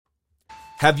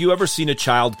Have you ever seen a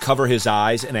child cover his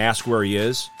eyes and ask where he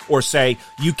is? Or say,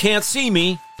 "You can't see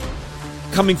me"?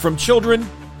 Coming from children,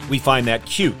 we find that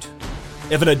cute.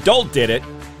 If an adult did it,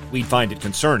 we'd find it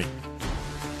concerning.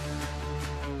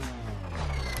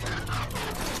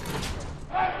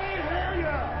 Let me hear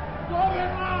you! Blow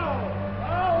it loud!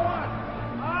 A1,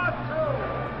 A2,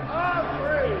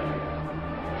 A3.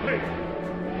 Please.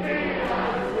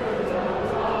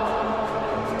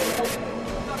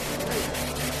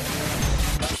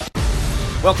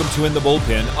 Welcome to In the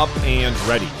Bullpen, Up and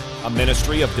Ready, a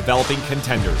ministry of developing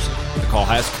contenders. The call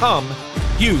has come.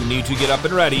 You need to get up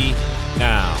and ready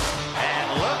now.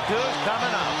 And look who's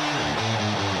coming up.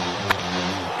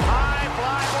 High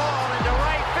fly ball into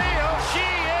right field. She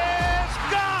is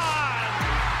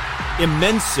gone.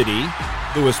 Immensity,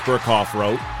 Louis Berkhoff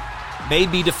wrote, may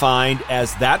be defined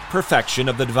as that perfection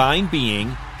of the divine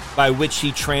being by which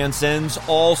he transcends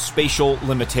all spatial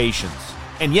limitations,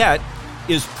 and yet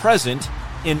is present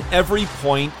in every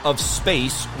point of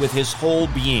space with his whole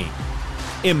being.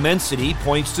 Immensity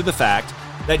points to the fact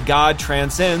that God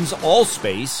transcends all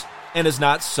space and is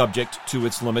not subject to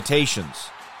its limitations,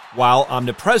 while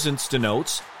omnipresence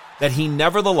denotes that he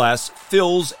nevertheless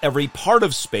fills every part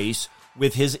of space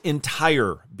with his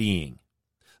entire being.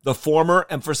 The former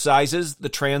emphasizes the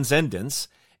transcendence,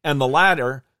 and the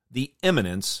latter the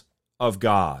immanence of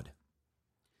God.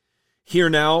 Hear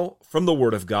now from the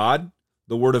Word of God,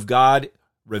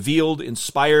 revealed,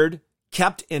 inspired,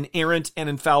 kept inerrant and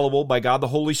infallible by God the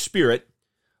Holy Spirit,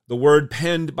 the word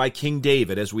penned by King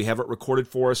David, as we have it recorded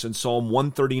for us in Psalm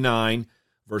 139,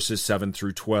 verses 7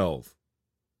 through 12.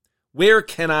 Where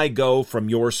can I go from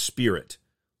your spirit?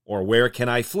 Or where can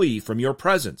I flee from your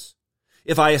presence?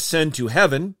 If I ascend to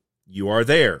heaven, you are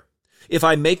there. If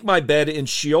I make my bed in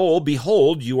Sheol,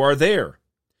 behold, you are there.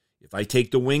 If I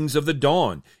take the wings of the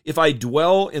dawn, if I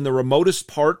dwell in the remotest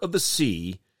part of the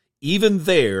sea, even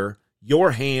there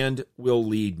your hand will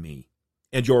lead me,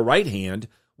 and your right hand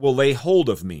will lay hold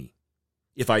of me.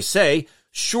 If I say,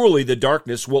 surely the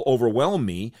darkness will overwhelm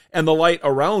me, and the light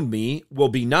around me will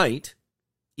be night,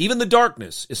 even the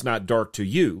darkness is not dark to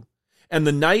you, and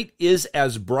the night is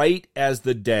as bright as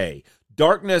the day.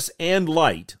 Darkness and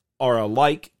light are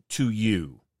alike to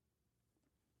you.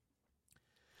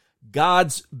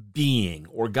 God's being,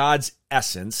 or God's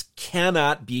essence,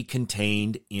 cannot be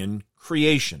contained in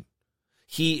creation.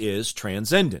 He is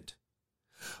transcendent.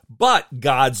 But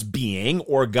God's being,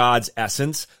 or God's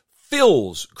essence,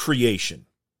 fills creation.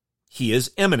 He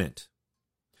is immanent.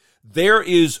 There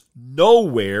is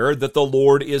nowhere that the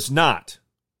Lord is not.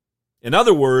 In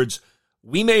other words,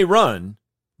 we may run,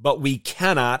 but we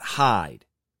cannot hide.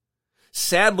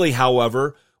 Sadly,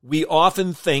 however, we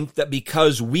often think that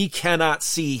because we cannot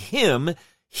see Him,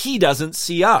 He doesn't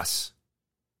see us.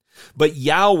 But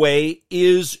Yahweh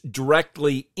is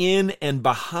directly in and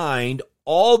behind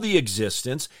all the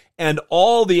existence and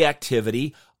all the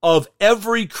activity of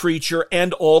every creature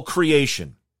and all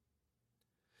creation.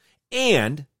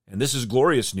 And this is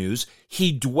glorious news,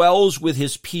 He dwells with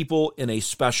His people in a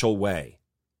special way.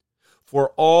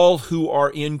 For all who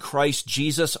are in Christ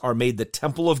Jesus are made the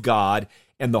temple of God,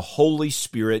 and the Holy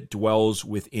Spirit dwells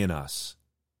within us.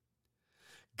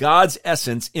 God's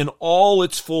essence in all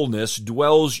its fullness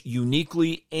dwells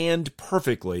uniquely and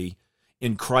perfectly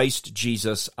in Christ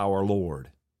Jesus our Lord.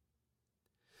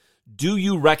 Do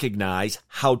you recognize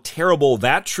how terrible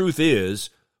that truth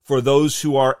is for those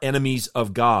who are enemies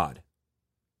of God?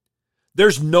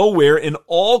 There's nowhere in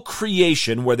all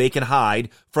creation where they can hide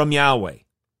from Yahweh,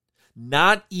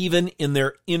 not even in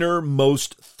their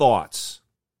innermost thoughts.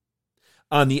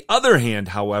 On the other hand,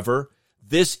 however,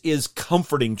 this is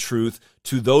comforting truth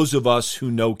to those of us who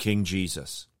know King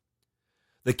Jesus,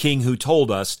 the King who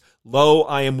told us, "Lo,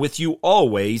 I am with you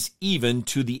always, even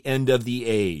to the end of the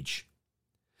age."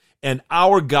 And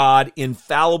our God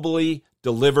infallibly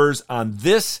delivers on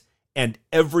this and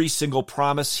every single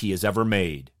promise He has ever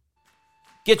made.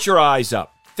 Get your eyes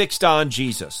up, fixed on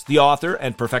Jesus, the author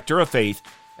and perfecter of faith,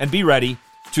 and be ready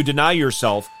to deny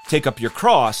yourself, take up your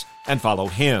cross, and follow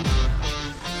Him.